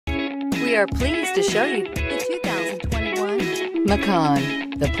We are pleased to show you the 2021 Macan.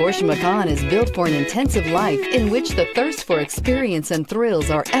 The Porsche Macan is built for an intensive life in which the thirst for experience and thrills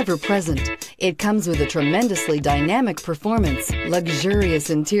are ever present. It comes with a tremendously dynamic performance, luxurious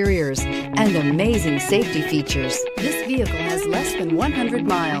interiors, and amazing safety features. This vehicle has less than 100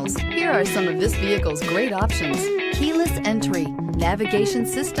 miles. Here are some of this vehicle's great options: keyless entry, navigation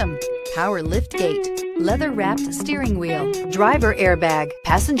system, power liftgate, leather-wrapped steering wheel, driver airbag,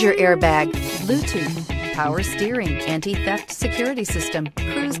 passenger airbag, Bluetooth, power steering, anti-theft security system,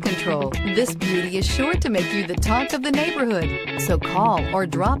 cruise control. This beauty is sure to make you the talk of the neighborhood. So call or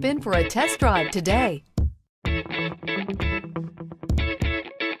drop in for a test drive today.